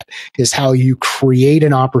that is how you create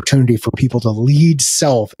an opportunity for people to lead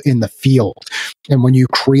self in the field. And when you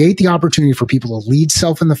create the opportunity for people to lead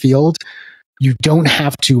self in the field, you don't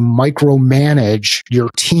have to micromanage your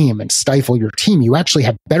team and stifle your team. You actually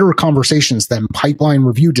have better conversations than pipeline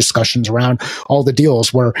review discussions around all the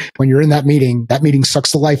deals where when you're in that meeting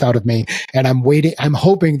sucks the life out of me. And I'm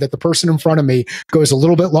hoping that the person in front of me goes a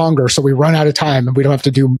little bit longer so we run out of time and we don't have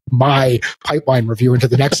to do my pipeline review into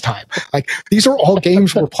the next time. Like, these are all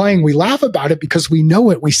games we're playing. We laugh about it because we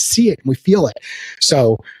know it, we see it, and we feel it.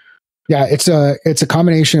 So yeah, it's a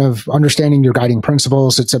combination of understanding your guiding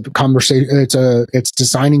principles. It's a conversation. It's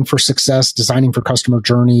designing for success, designing for customer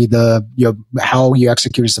journey, how you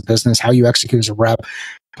execute as a business, how you execute as a rep,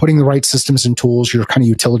 putting the right systems and tools, your kind of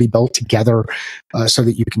utility belt together, so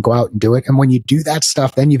that you can go out and do it. And when you do that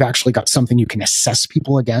stuff, then you've actually got something you can assess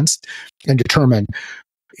people against and determine,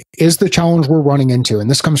 is the challenge we're running into, and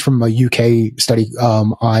this comes from a UK study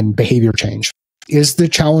on behavior change. Is the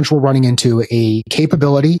challenge we're running into a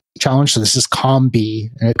capability challenge? So this is COM-B,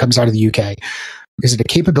 and it comes out of the UK. Is it a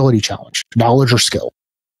capability challenge, knowledge or skill?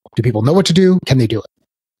 Do people know what to do? Can they do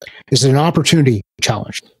it? Is it an opportunity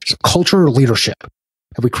challenge? Is it culture or leadership?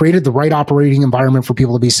 Have we created the right operating environment for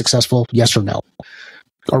people to be successful? Yes or no?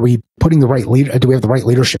 Are we putting the right do we have the right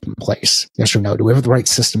leadership in place? Yes or no? Do we have the right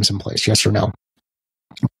systems in place? Yes or no?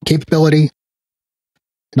 Capability,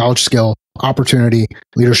 knowledge, skill, opportunity,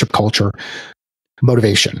 leadership, culture.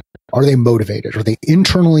 Motivation. Are they motivated? Are they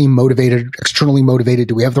internally motivated, externally motivated?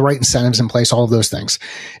 Do we have the right incentives in place? All of those things.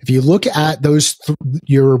 If you look at those,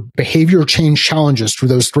 your behavior change challenges through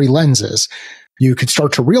those 3 lenses, you could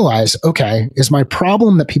start to realize, okay, is my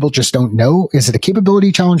problem that people just don't know? Is it a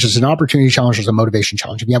capability challenge? Is it an opportunity challenge? Is it a motivation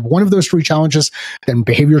challenge? If you have one of those 3 challenges, then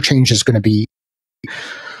behavior change is going to be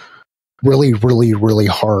really, really, really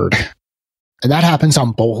hard. And that happens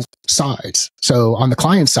on both sides. So on the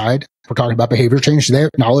client side, we're talking about behavior change there,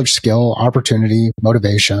 knowledge, skill, opportunity,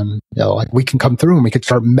 motivation. Like, we can come through and we could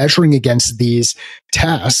start measuring against these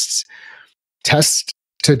tests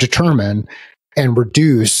to determine and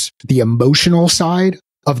reduce the emotional side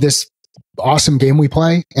of this awesome game we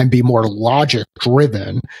play and be more logic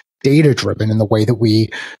driven, data driven in the way that we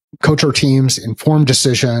coach our teams, inform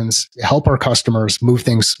decisions, help our customers move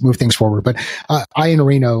things forward. But Ian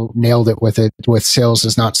Reno nailed it with sales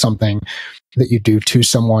is not something that you do to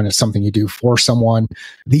someone. It's something you do for someone.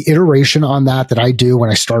 The iteration on that I do when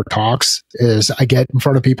I start talks is I get in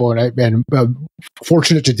front of people, and I'm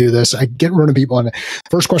fortunate to do this. I get in front of people, and the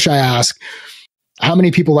first question I ask, how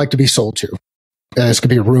many people like to be sold to? And this could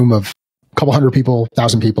be a room of a couple hundred people,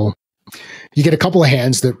 1,000 people. You get a couple of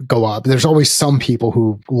hands that go up. There's always some people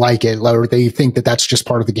who like it, or they think that that's just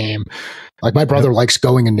part of the game. Like, my brother likes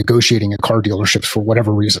going and negotiating at car dealerships for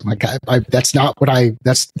whatever reason. Like, that's not what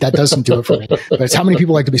that doesn't do it for me. But it's how many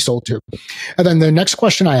people like to be sold to. And then the next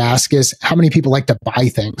question I ask is, how many people like to buy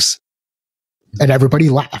things? And everybody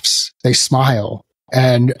laughs. They smile.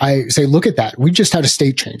 And I say, look at that. We just had a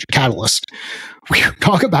state change, a catalyst. We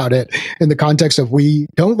talk about it in the context of, we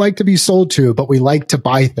don't like to be sold to, but we like to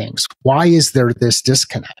buy things. Why is there this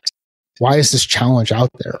disconnect? Why is this challenge out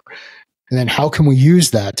there? And then how can we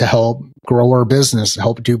use that to help grow our business,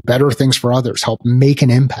 help do better things for others, help make an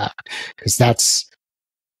impact? Because that's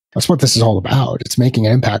what this is all about. It's making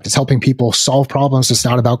an impact. It's helping people solve problems. It's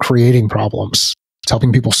not about creating problems. It's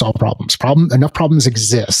helping people solve problems. Enough problems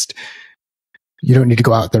exist. You don't need to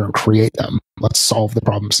go out there and create them. Let's solve the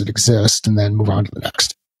problems that exist and then move on to the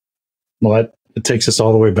next. Well, it takes us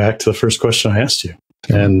all the way back to the first question I asked you.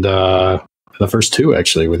 And the first 2,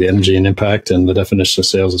 actually, with the energy and impact and the definition of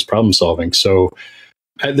sales as problem solving. So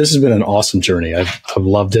this has been an awesome journey. I've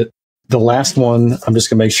loved it. The last one, I'm just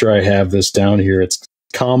going to make sure I have this down here. It's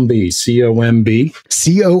COMB, C-O-M-B.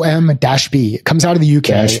 COM-B. It comes out of the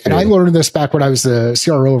UK. And I learned this back when I was the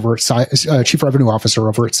CRO over at Chief Revenue Officer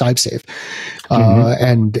over at CyberSafe.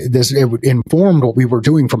 And it informed what we were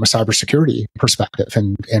doing from a cybersecurity perspective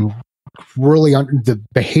and really on the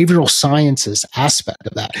behavioral sciences aspect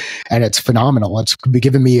of that. And it's phenomenal. It's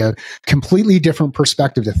given me a completely different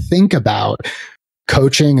perspective to think about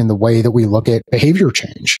coaching and the way that we look at behavior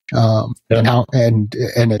change. And how, and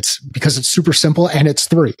it's because it's super simple and it's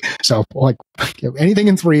 3. So like anything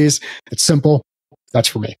in 3s, it's simple. That's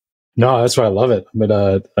for me. No, that's why I love it. But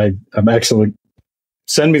I'm actually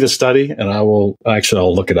send me the study and I'll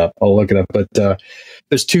look it up. But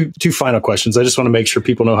there's two final questions. I just want to make sure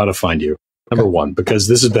people know how to find you. Number one, because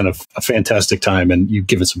this has been a fantastic time and you've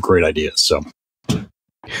given some great ideas. So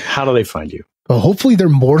how do they find you? Well, hopefully they're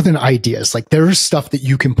more than ideas. Like there's stuff that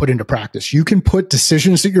you can put into practice. You can put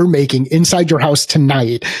decisions that you're making inside your house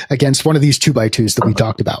tonight against one of these 2x2s that we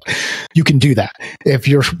talked about. You can do that. If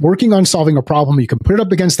you're working on solving a problem, you can put it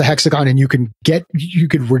up against the hexagon and you can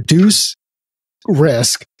reduce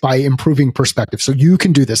risk by improving perspective. So you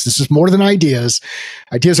can do this. This is more than ideas.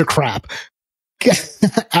 Ideas are crap.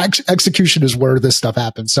 Execution is where this stuff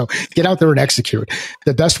happens. So get out there and execute.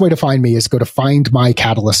 The best way to find me is go to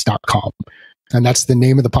findmycatalyst.com. And that's the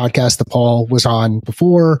name of the podcast that Paul was on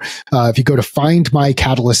before. If you go to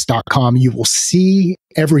findmycatalyst.com, you will see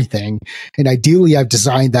everything. And ideally, I've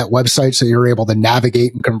designed that website so you're able to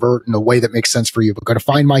navigate and convert in a way that makes sense for you. But go to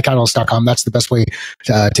findmycatalyst.com. That's the best way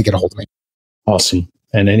to get a hold of me. Awesome.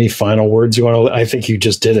 And any final words you want to, I think you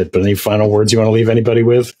just did it, but any final words you want to leave anybody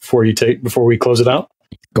with before we close it out?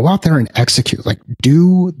 Go out there and execute, like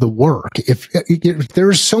do the work. If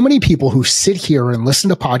there's so many people who sit here and listen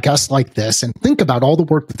to podcasts like this and think about all the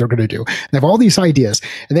work that they're going to do, and they have all these ideas,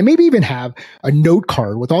 and they maybe even have a note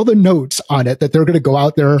card with all the notes on it that they're going to go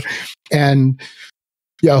out there and,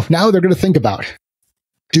 now they're going to think about.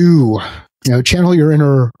 Do, channel your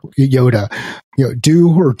inner Yoda, do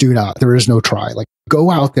or do not. There is no try. Like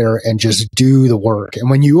go out there and just do the work. And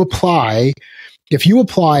when you apply, if you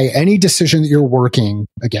apply any decision that you're working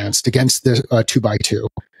against the 2x2,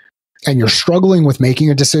 and you're struggling with making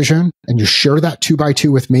a decision and you share that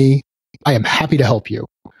 2x2 with me, I am happy to help you.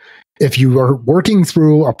 If you are working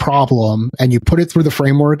through a problem and you put it through the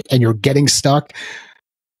framework and you're getting stuck,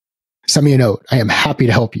 send me a note. I am happy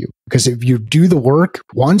to help you, because if you do the work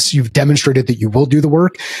once, you've demonstrated that you will do the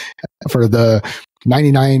work. For the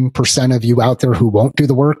 99% of you out there who won't do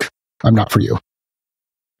the work, I'm not for you.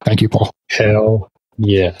 Thank you, Paul. Hell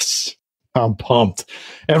yes. I'm pumped.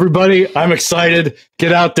 Everybody, I'm excited.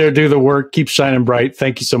 Get out there, do the work, keep shining bright.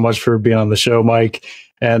 Thank you so much for being on the show, Mike.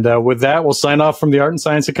 And with that, we'll sign off from the Art and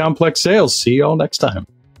Science of Complex Sales. See you all next time.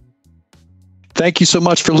 Thank you so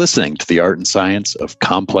much for listening to the Art and Science of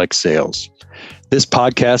Complex Sales. This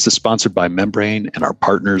podcast is sponsored by Membrane and our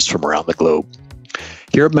partners from around the globe.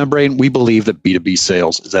 Here at Membrane, we believe that B2B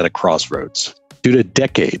sales is at a crossroads. Due to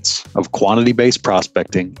decades of quantity-based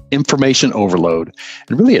prospecting, information overload,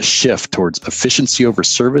 and really a shift towards efficiency over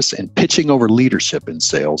service and pitching over leadership in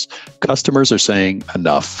sales, customers are saying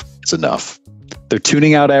enough is enough. They're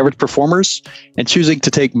tuning out average performers and choosing to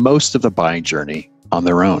take most of the buying journey on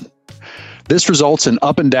their own. This results in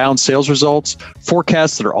up and down sales results,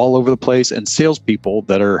 forecasts that are all over the place, and salespeople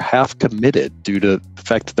that are half committed due to the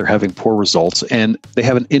fact that they're having poor results and they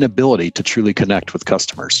have an inability to truly connect with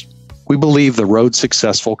customers. We believe the road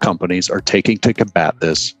successful companies are taking to combat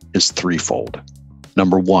this is threefold.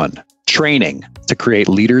 Number one, training to create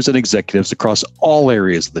leaders and executives across all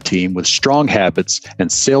areas of the team with strong habits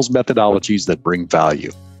and sales methodologies that bring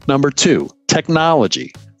value. Number two,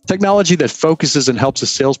 technology. Technology that focuses and helps a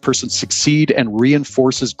salesperson succeed and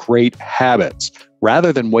reinforces great habits,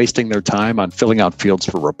 rather than wasting their time on filling out fields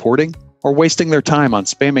for reporting or wasting their time on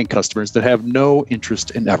spamming customers that have no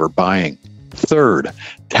interest in ever buying. Third,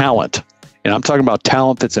 talent. And I'm talking about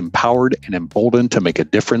talent that's empowered and emboldened to make a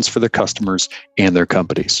difference for their customers and their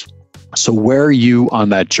companies. So where are you on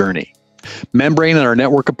that journey? Membrane and our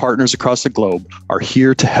network of partners across the globe are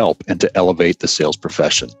here to help and to elevate the sales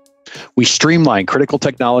profession. We streamline critical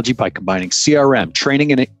technology by combining CRM,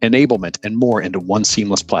 training and enablement, and more into one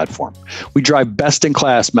seamless platform. We drive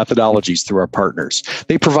best-in-class methodologies through our partners.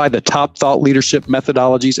 They provide the top thought leadership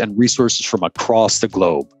methodologies and resources from across the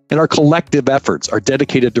globe. And our collective efforts are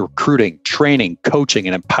dedicated to recruiting, training, coaching,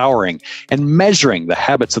 and empowering, and measuring the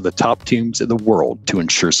habits of the top teams in the world to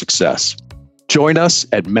ensure success. Join us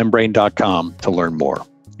at membrane.com to learn more.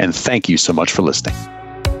 And thank you so much for listening.